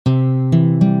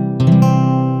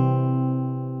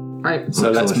Right.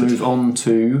 So let's move on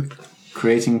to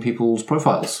creating people's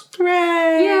profiles.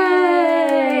 Hooray!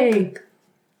 Yay!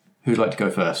 Who'd like to go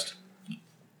first?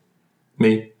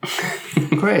 Me.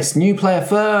 Chris, new player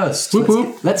first. Whoop,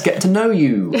 whoop. Let's get to know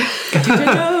you. Get to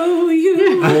know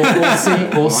you.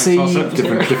 Or see.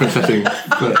 Different setting.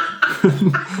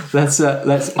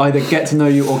 Let's either get to know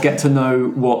you or get to know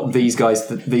what these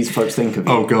folks think of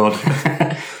you. Oh God.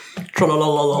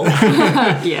 Trollololol.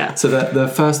 Yeah. So the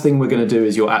first thing we're going to do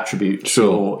is your attribute.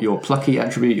 Sure. Your plucky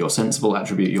attribute, your sensible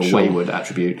attribute, your wayward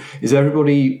attribute. Is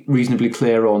everybody reasonably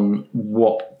clear on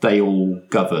what they all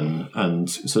govern and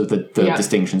sort of the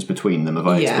distinctions between them? Have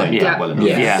I explained that well enough?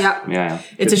 Yeah.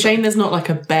 It's a shame there's not like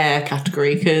a bear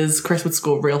category because Chris would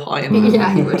score real high in that.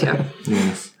 Yeah, he would, yeah.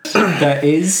 Yes. There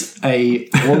is a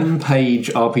one-page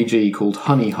RPG called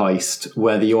Honey Heist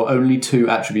where your only two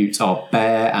attributes are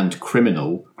bear and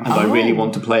criminal, and I really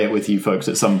want to play it with you folks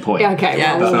at some point. Yeah, okay.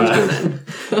 Yeah, Well,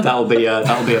 That'll be a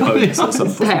bonus at some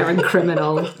point. fair and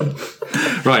criminal.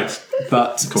 Right.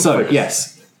 But focus.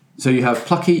 yes. So you have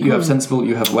plucky, you have sensible,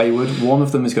 you have wayward. One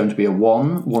of them is going to be a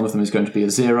 1, one of them is going to be a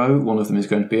 0, one of them is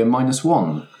going to be a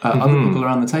 -1. Other people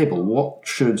around the table, what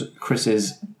should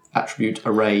Chris's attribute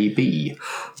array be?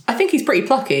 I think he's pretty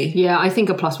plucky. Yeah, I think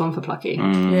a +1 for plucky.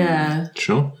 Yeah.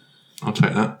 Sure. I'll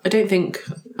take that. I don't think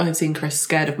I've seen Chris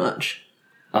scared of much.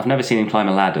 I've never seen him climb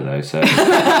a ladder though, so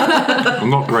I'm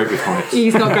not great with heights.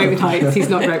 He's not great with heights. He's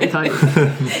not great with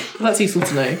heights. That's useful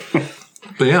to know.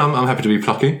 But yeah, I'm happy to be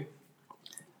plucky.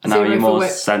 and now are you 0 more for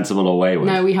sensible or wayward?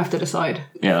 No, we have to decide.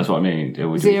 Yeah, that's what I mean.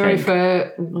 What do you 0 think?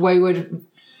 for wayward.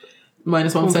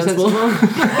 -1 1 for sensible.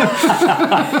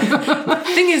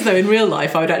 Thing is, though, in real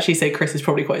life, I would actually say Chris is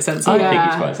probably quite sensible. I think Yeah.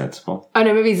 he's quite sensible. Oh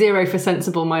no, maybe 0 for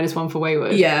sensible, -1 for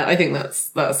wayward. Yeah, I think that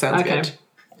sounds Okay. good.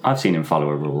 I've seen him follow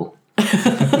a rule.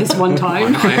 This one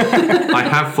time. I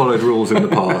have followed rules in the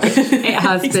past. It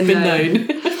has It's been been known. known.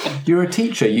 You're a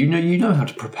teacher, you know how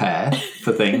to prepare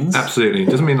for things. Absolutely.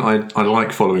 Doesn't mean I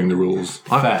like following the rules.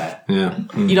 Fair. Yeah.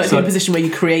 You like to be in a position where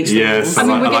you create the Yes. rules. I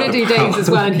mean, I we're like going to do the Dave's as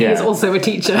well, and he Yeah. is also a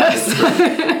teacher.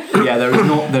 Yeah,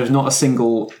 there's not a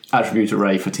single attribute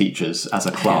array for teachers as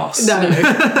a class.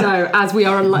 No, as we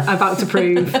are about to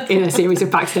prove in a series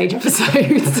of backstage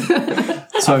episodes.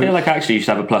 So I feel like actually you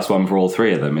should have a +1 for all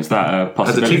three of them. Is that a As a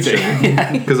possibility? teacher.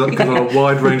 Because of a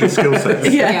wide range of skill sets.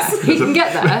 Yeah, Yes. he can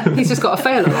get there. He's just got to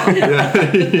fail a lot.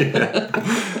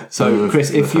 So Chris,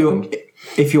 if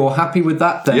you're happy with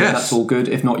that, then Yes. that's all good.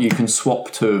 If not, you can swap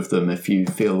two of them if you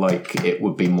feel like it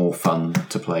would be more fun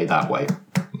to play that way.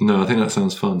 No, I think that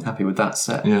sounds fun. Happy with that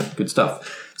set? Yeah. Good stuff.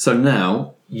 So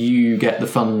now you get the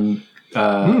fun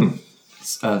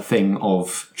thing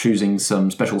of choosing some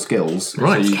special skills.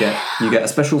 Right. So you get a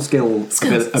special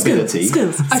ability.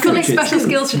 Skills. I feel like Which is- special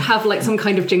skills should have like some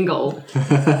kind of jingle.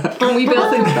 Can we build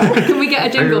can we get a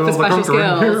jingle for special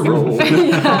skills?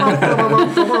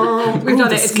 We've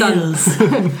done it. It's done.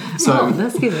 So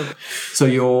That's good. So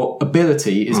your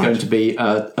ability is going to be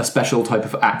a special type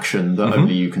of action that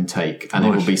only you can take, and it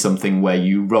will be something where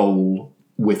you roll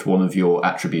with one of your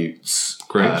attributes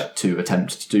to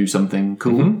attempt to do something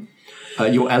cool.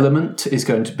 Your element is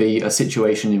going to be a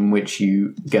situation in which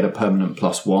you get a permanent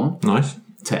 +1 Nice.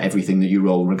 to everything that you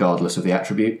roll regardless of the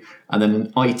attribute. And then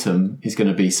an item is going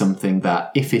to be something that,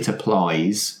 if it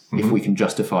applies, if we can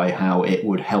justify how it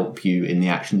would help you in the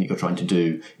action that you're trying to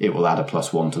do, it will add a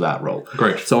 +1 to that roll.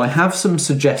 Great. So I have some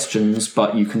suggestions,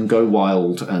 but you can go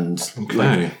wild and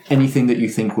like anything that you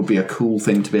think would be a cool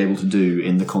thing to be able to do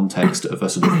in the context of a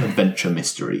sort of adventure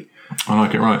mystery. I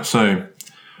like it. Right. So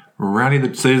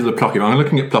these are the plucky. I'm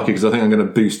looking at plucky because I think I'm going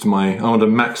to I want to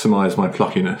maximise my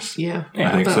pluckiness. Yeah.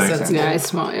 I think that's so. sensible. Yeah, it's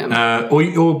smart. Yeah.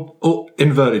 Or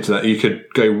inverted to that, you could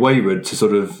go wayward to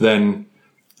sort of then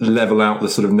level out the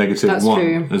sort of negative That's 1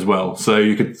 true. as well. So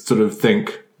you could sort of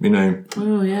think,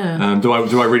 Oh, yeah. do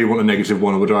I really want a -1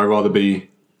 or would I rather be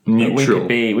neutral?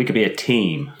 We could be a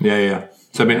team. Yeah.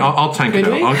 So I mean, I'll tank it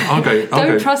Could out. we? I'll go.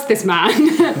 Don't trust this man.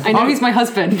 I know he's my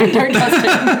husband, but don't trust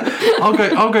him.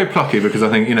 I'll go plucky because I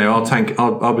think I'll tank.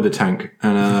 I'll be the tank,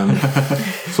 and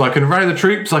so I can rally the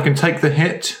troops. I can take the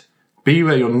hit, be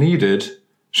where you're needed,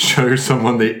 show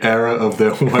someone the error of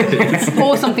their ways.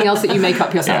 Or something else that you make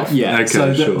up yourself. Yeah, Okay,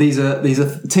 so sure. these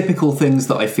are typical things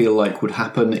that I feel like would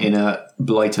happen in a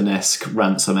Blighton-esque,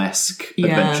 Ransom-esque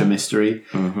adventure mystery.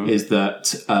 Is that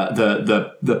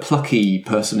the plucky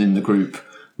person in the group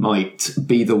might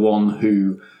be the one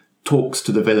who talks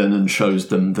to the villain and shows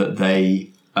them that they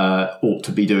ought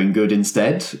to be doing good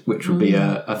instead, which would be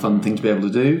a fun thing to be able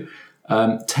to do.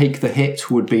 Take the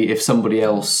hit would be if somebody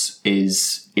else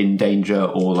is in danger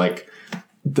or like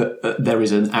there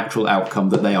is an actual outcome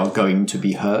that they are going to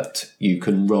be hurt, you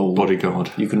can roll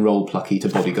Bodyguard. You can roll plucky to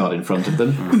bodyguard in front of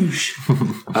them.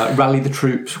 Rally the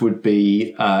troops would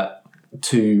be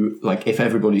to, like, if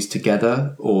everybody's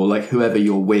together or like whoever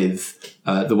you're with.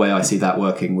 The way I see that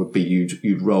working would be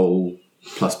you'd roll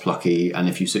plus plucky, and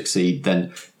if you succeed,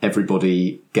 then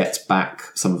everybody gets back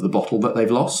some of the bottle that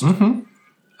they've lost. Cool.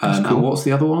 And what's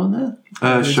the other one on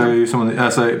there? Show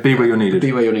someone. So be where you're needed.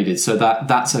 Be where you're needed. So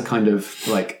that's a kind of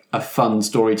like a fun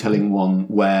storytelling one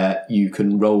where you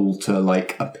can roll to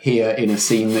like appear in a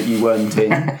scene that you weren't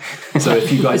in. So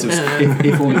if you guys have,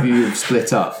 if all of you have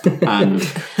split up and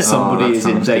somebody is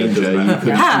in danger, you can.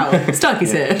 How?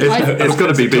 Starkey's here. It's got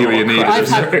to be where you're needed.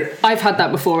 I've had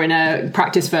that before in a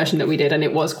practice version that we did, and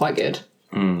it was quite good.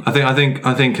 I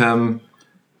think.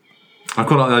 I've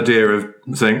got the idea of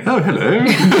saying, "Oh, hello."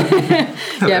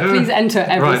 Yeah, please enter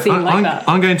every scene like that.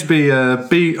 I'm going to be. I'm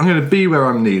going to be where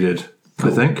I'm needed.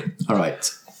 Cool. I think. All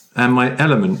right. And my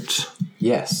element.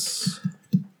 Yes.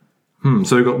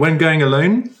 So we've got when going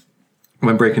alone,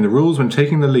 when breaking the rules, when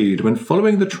taking the lead, when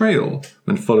following the trail,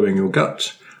 when following your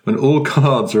gut, when all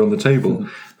cards are on the table,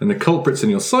 when the culprit's in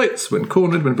your sights, when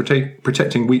cornered, when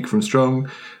protecting weak from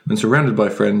strong, when surrounded by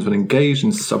friends, when engaged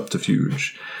in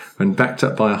subterfuge. When backed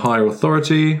up by a higher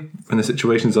authority, when the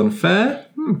situation's unfair,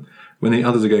 when the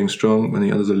others are going strong, when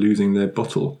the others are losing their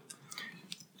bottle.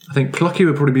 I think plucky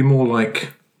would probably be more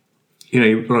like,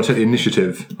 when I take the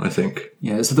initiative, I think.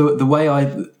 Yeah, so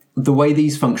the way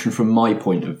these function from my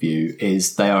point of view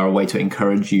is they are a way to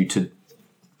encourage you to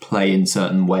play in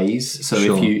certain ways. So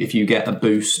Sure. if you get a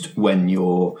boost when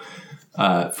you're,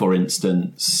 for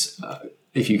instance...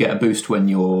 if you get a boost when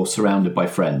you're surrounded by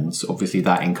friends, obviously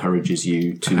that encourages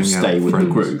you to stay with the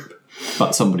group.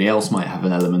 But somebody else might have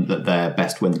an element that they're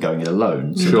best when going it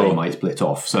alone, so they might split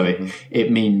off. So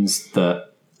it means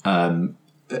that...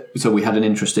 so we had an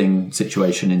interesting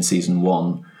situation in Season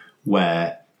 1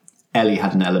 where Ellie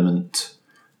had an element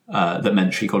that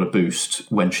meant she got a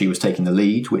boost when she was taking the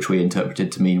lead, which we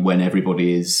interpreted to mean when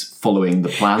everybody is following the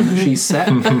plan that she's set.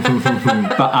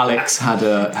 But Alex had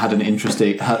an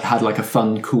interesting, had like a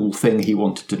fun, cool thing he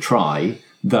wanted to try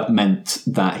that meant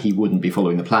that he wouldn't be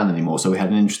following the plan anymore. So we had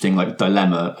an interesting like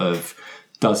dilemma of,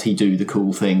 does he do the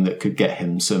cool thing that could get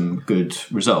him some good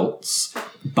results,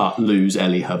 but lose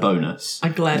Ellie her bonus? I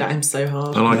glared at him so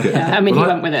hard. I like it. Yeah, I mean, he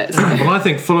went with it. So. Well, I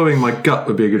think following my gut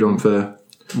would be a good one for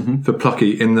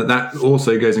plucky, in that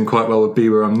also goes in quite well with be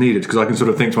where I'm needed, because I can sort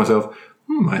of think to myself,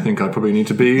 I think I probably need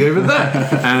to be over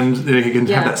there. And you can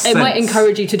have that sense. It might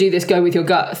encourage you to do this go with your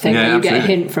gut thing, Yeah, where you get a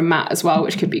absolutely. hint from Matt as well,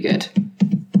 which could be good.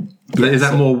 But is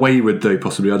that more wayward though,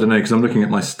 possibly? I don't know, because I'm looking at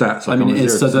my stats. I mean,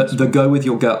 so the go with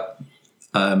your gut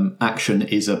action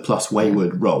is a plus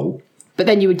wayward roll. But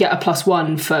then you would get a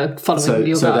 +1 for following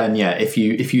your So gut. then, yeah, if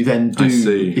you then I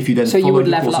see. follow you would the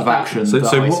level course up of that. action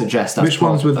So I suggest, that's which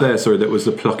ones part were of that. there? Sorry, that was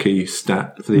the plucky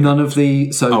stat. For the, None of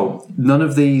these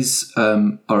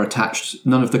are attached.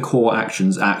 None of the core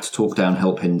actions, act, talk down,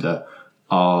 help, hinder,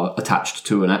 are attached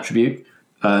to an attribute.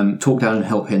 Talk down and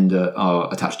help, hinder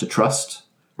are attached to trust.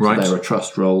 Right. So they're a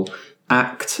trust roll.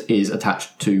 Act is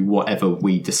attached to whatever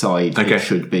we decide Okay, it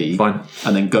should be. fine.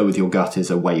 And then go with your gut is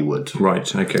a wayward.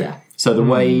 Right. Okay. Yeah. So the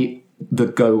way the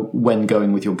when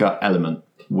going with your gut element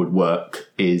would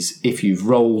work is if you've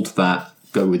rolled that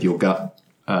go with your gut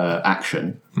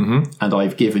action, and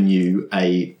I've given you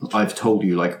I've told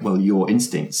you like, well, your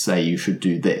instincts say you should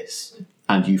do this,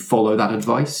 and you follow that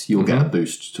advice, you'll get a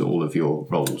boost to all of your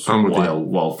rolls I'm with you.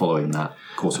 while following that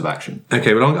course of action.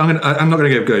 Okay, well, I'm not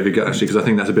going to go with your gut actually, because I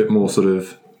think that's a bit more sort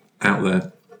of out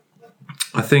there.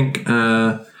 I think as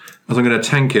I'm going to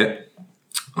tank it,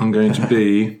 I'm going to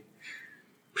be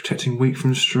protecting weak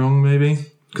from strong, maybe,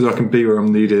 because I can be where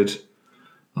I'm needed.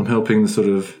 I'm helping the sort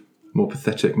of more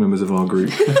pathetic members of our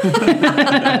group.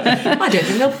 I don't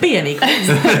think there'll be any. I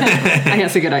think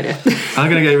that's a good idea. I'm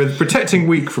going to go with protecting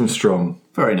weak from strong.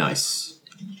 Very nice.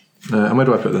 And where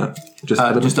do I put that?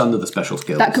 Just under the special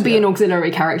skills. That could be an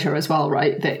auxiliary character as well,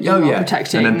 right? That you're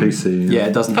protecting. an NPC. Yeah,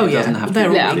 it doesn't. Oh, it yeah. doesn't have to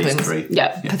They're be all these things. three.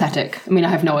 Yeah, pathetic. I mean, I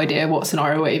have no idea what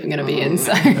scenario we're even going to be in,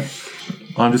 so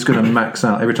I'm just going to max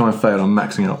out. Every time I fail, I'm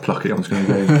maxing out plucky. I'm just going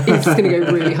to go. it's just going to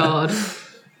go really hard.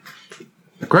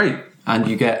 Great. And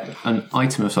you get an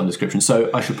item of some description.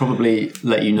 So I should probably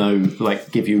let you know,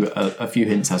 like, give you a few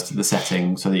hints as to the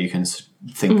setting, so that you can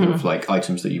think of like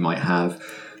items that you might have.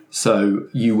 So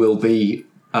you will be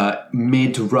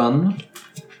mid-run.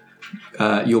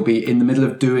 You'll be in the middle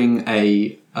of doing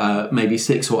a maybe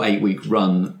 6 or 8 week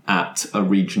run at a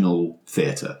regional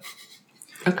theatre.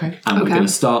 Okay. And we're going to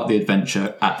start the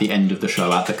adventure at the end of the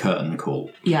show at the curtain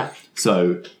call. Yeah.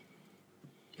 So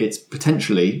it's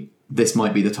potentially this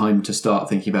might be the time to start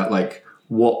thinking about like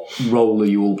what role are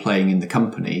you all playing in the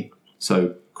company.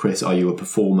 So, Chris, are you a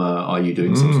performer? Are you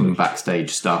doing some sort of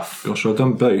backstage stuff? Gosh, I've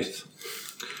done both.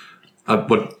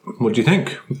 What do you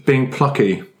think? Being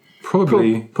plucky,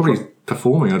 probably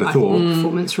performing. I'd have thought.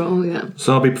 Performance role, yeah.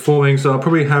 So I'll be performing. So I'll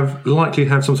probably likely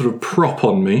have some sort of prop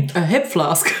on me. A hip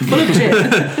flask full of gin.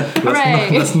 Hooray!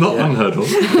 That's not unheard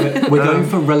of. We're going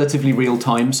for relatively real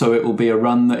time, so it will be a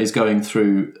run that is going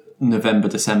through November,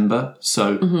 December.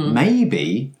 So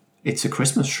maybe it's a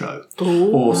Christmas show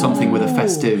or something with a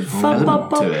festive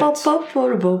element to it.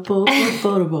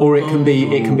 Or it can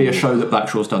be a show that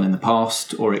Blackshaw's done in the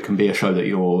past, or it can be a show that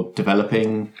you're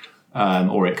developing.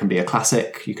 Or it can be a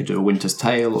classic. You could do a Winter's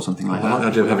Tale or something like that. I like the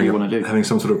idea of Whatever you want to do. having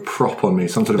some sort of prop on me,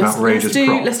 some sort of outrageous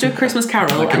prop. Let's do a Christmas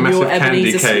Carol Like a and you're massive candy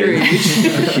Ebenezer cane.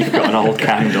 Scrooge. You've got an old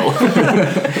candle.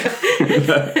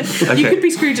 You could be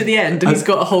Scrooge at the end and he's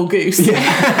got a whole goose.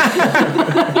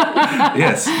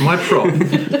 Yes, my prop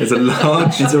is a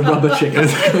large. It's a rubber chicken.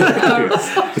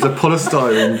 It's a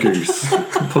polystyrene goose.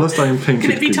 Polystyrene painted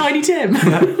Could it be goose. Tiny Tim?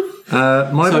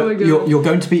 So you're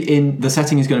going to be in the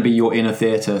setting is going to be you're in a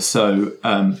theatre. So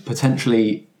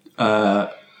potentially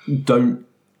don't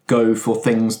go for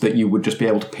things that you would just be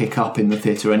able to pick up in the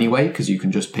theatre anyway, because you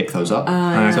can just pick those up. So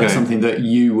Okay. it's something that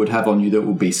you would have on you that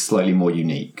would be slightly more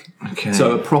unique. Okay.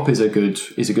 So a prop is a good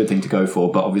thing to go for,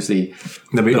 but obviously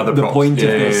There'll be other the props. point of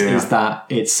Yeah, this yeah. is that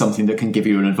it's something that can give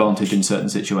you an advantage in certain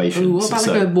situations. Ooh, what about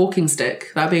So- like a walking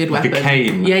stick? That'd be a good Like a weapon.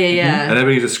 cane. Yeah. And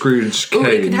everybody's a Scrooge cane. Oh,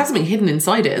 it could have something hidden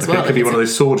inside it as well. It could be one of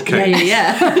those sword canes.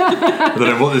 Yeah. I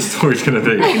don't know what this story's going to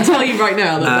be. I can tell you right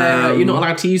now that you're not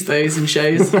allowed to use those in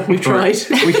shows. We've tried.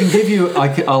 we can give you.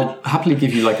 I'll happily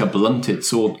give you like a blunted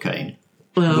sword cane,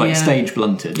 like stage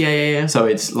blunted. Yeah. So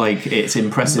it's like it's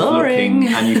impressive Boring.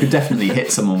 looking, and you could definitely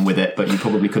hit someone with it, but you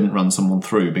probably couldn't run someone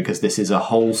through because this is a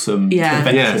wholesome Yeah.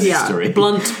 adventure Yes. history.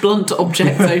 Blunt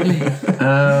objects only.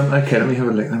 Okay, let me have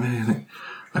a look.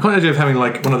 I quite idea of having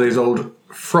like one of those old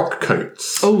frock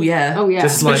coats. Oh yeah. Oh, yeah.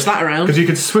 Just swish that around. Because you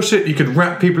could swish it, you could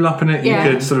wrap people up in it, Yeah.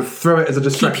 you could sort of throw it as a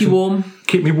distraction. Keep you warm.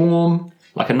 Keep me warm.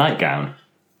 Like a nightgown.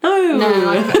 No.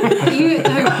 You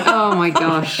don't, oh my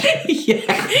gosh.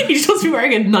 Yeah. He just wants to be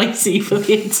wearing a nightie for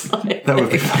the entire. That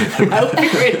would be funny. That would be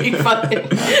really funny.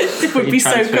 It would be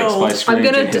so Transfixed by cold. Scrooge I'm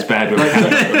gonna in his bed with a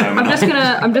candle at the moment.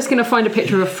 I'm just gonna find a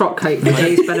picture of a frock coat for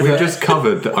these We've benefits. just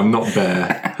covered that I'm not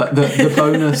bare. But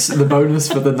the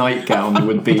bonus for the nightgown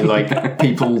would be like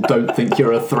people don't think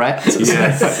you're a threat.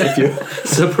 Yes. If you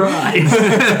Surprise!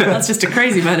 That's just a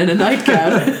crazy man in a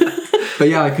nightgown. But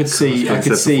yeah, I could see said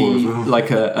before as well. like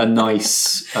a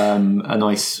nice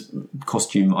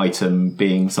costume item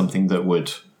being something that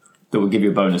would give you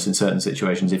a bonus in certain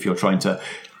situations if you're trying to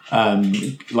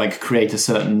like create a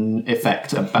certain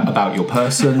effect about your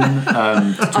person.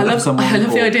 I love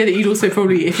the idea that you'd also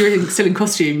probably, if you're still in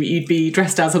costume, you'd be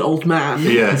dressed as an old man.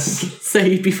 Yes. So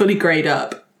you'd be fully greyed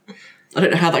up. I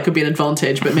don't know how that could be an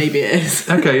advantage, but maybe it is.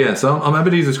 Okay, yeah, so I'm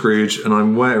Ebenezer Scrooge and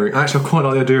I'm wearing... Actually, I quite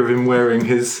like the idea of him wearing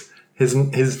his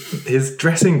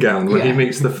dressing gown when he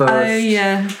meets the first... Oh,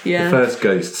 yeah. The first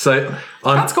ghost. So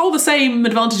I'm... That's got all the same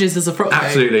advantages as a frock coat.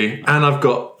 Absolutely. And I've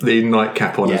got the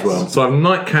nightcap on Yes. as well. So I'm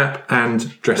nightcap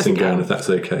and dressing gown, if that's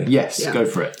okay. Yes, Yeah. go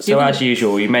for it. So as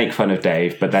usual, you make fun of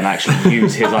Dave, but then actually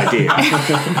use his idea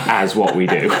as what we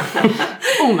do.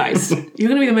 Almost. You're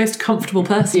going to be the most comfortable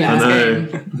person Yeah. in I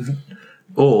this know. game.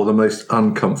 Or the most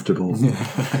uncomfortable.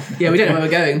 Yeah, we don't know where we're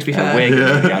going, to be fair. We're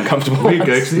going to be uncomfortable. We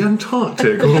go to the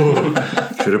Antarctic. Oh,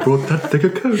 should have brought that thicker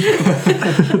coat.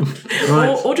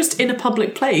 Or just in a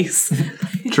public place.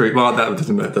 True. Well, that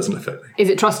doesn't affect me. Is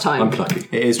it trust time? I'm plucky.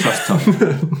 It is trust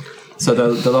time. So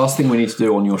the last thing we need to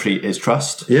do on your sheet is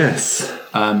trust. Yes.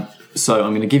 So I'm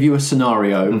going to give you a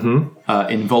scenario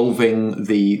involving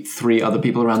the three other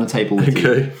people around the table with you.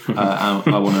 Okay. And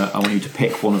I want you to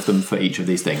pick one of them for each of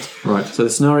these things. Right. So the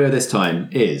scenario this time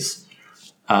is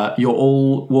you're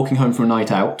all walking home from a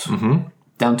night out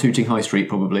down Tooting High Street,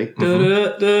 probably.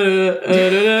 Loads.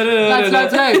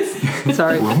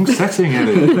 Sorry. Wrong setting,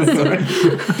 Ellie.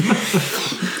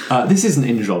 This isn't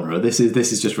in genre. This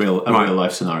is just real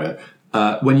life scenario.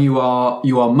 When you are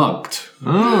mugged,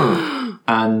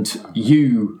 and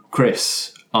you,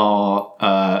 Chris,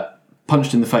 are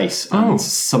punched in the face, and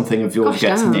something of yours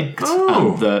gets damn. nicked,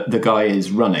 and the guy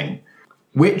is running.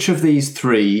 Which of these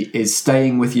three is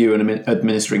staying with you and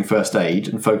administering first aid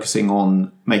and focusing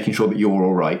on making sure that you're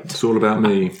all right? It's all about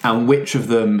me. And which of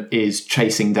them is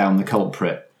chasing down the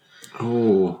culprit?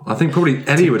 Oh, I think probably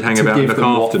Eddie would hang To about and give look them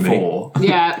after what me. for?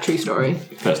 Yeah, true story.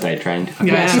 First aid trained.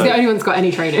 Yeah, she's the only one that's got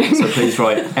any training. So please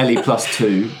write Ellie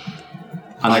 +2.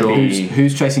 And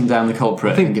who's chasing down the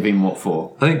culprit and giving him what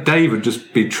for? I think Dave would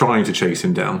just be trying to chase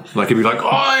him down. Like, he'd be like,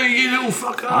 "Oh, you little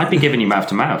fucker!" I'd be giving you mouth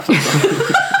to mouth.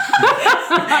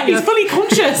 He's fully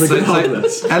conscious. So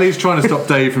Ellie's trying to stop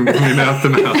Dave from giving me mouth to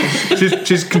mouth.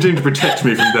 She's continuing to protect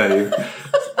me from Dave.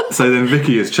 So then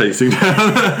Vicky is chasing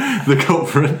down the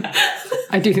culprit.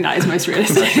 I do think that is most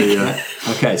realistic. Actually,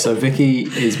 okay, so Vicky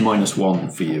is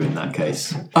 -1 for you in that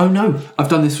case. Oh no, I've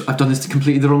done this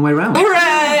completely the wrong way round.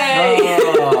 Hooray!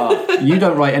 You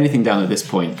don't write anything down at this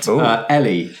point.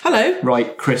 Ellie. Hello.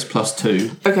 Write Chris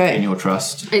 +2 in your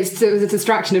trust. It was a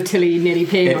distraction of Tilly nearly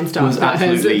peeing on stuff.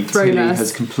 Absolutely, has thrown Tilly us.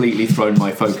 has completely thrown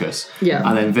my focus. Yeah.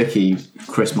 And then Vicky,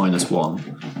 Chris -1.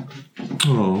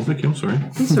 Oh, Vicky, I'm sorry.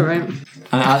 It's all right.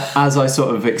 And as I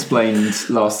sort of explained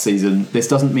last season, this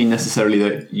doesn't mean necessarily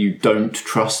that you don't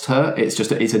trust her. It's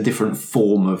just it's a different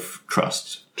form of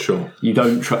trust. Sure. You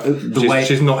don't trust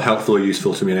She's not helpful or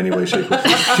useful to me in any way, shape, or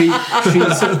form.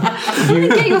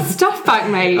 Get your stuff back,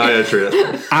 mate. Oh, yeah, true.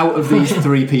 Out of these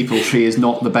 3 people, she is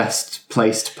not the best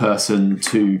placed person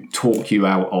to talk you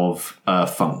out of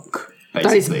funk. Basically.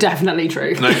 That is definitely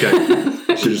true. Okay.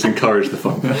 She just encouraged the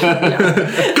funk. Go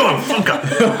on, funk up!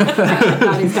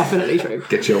 That is definitely true.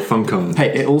 Get your funk on.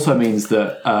 Hey, it also means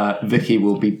that Vicky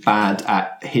will be bad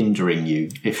at hindering you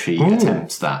if she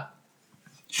attempts that.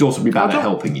 She'll also be bad at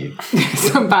helping you.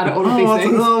 So I'm bad at all of these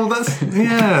things.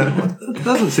 That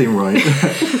doesn't seem right.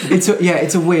 It's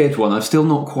a weird one. I've still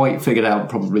not quite figured out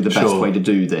probably the best way to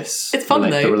do this. It's fun,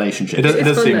 though. The relationship. It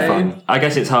does fun, seem though. fun. I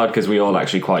guess it's hard because we all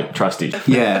actually quite trust each other.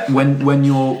 Yeah,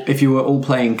 if you were all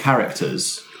playing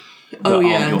characters that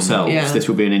aren't yourselves, this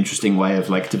would be an interesting way of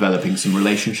like developing some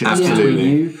relationships between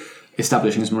you,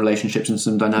 establishing some relationships and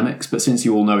some dynamics. But since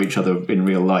you all know each other in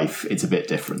real life, it's a bit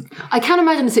different. I can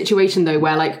imagine a situation though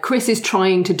where like Chris is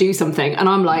trying to do something and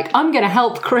I'm like, I'm going to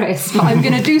help Chris, but I'm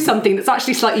going to do something that's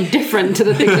actually slightly different to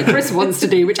the thing that Chris wants to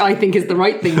do, which I think is the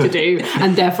right thing to do,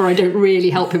 and therefore I don't really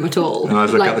help him at all. And I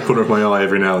just look out the corner of my eye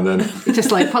every now and then.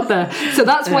 Just like put the. So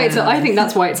that's why I think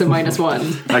that's why it's a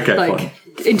 -1. Okay, like, fine.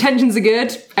 Intentions are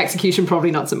good, execution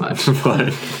probably not so much.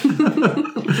 Fine.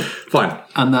 Fine.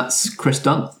 And that's Chris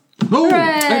done. Oh,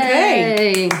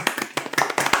 Hooray!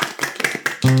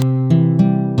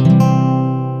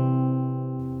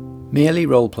 Merely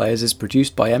Roleplayers is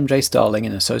produced by MJ Starling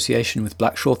in association with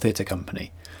Blackshaw Theatre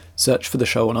Company. Search for the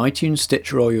show on iTunes,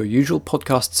 Stitcher or your usual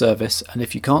podcast service, and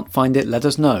if you can't find it, let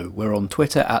us know. We're on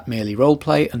Twitter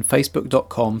 @MerelyRoleplay and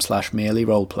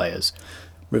Facebook.com/MerelyRoleplayers.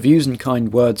 Reviews and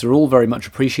kind words are all very much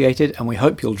appreciated, and we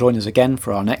hope you'll join us again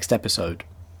for our next episode.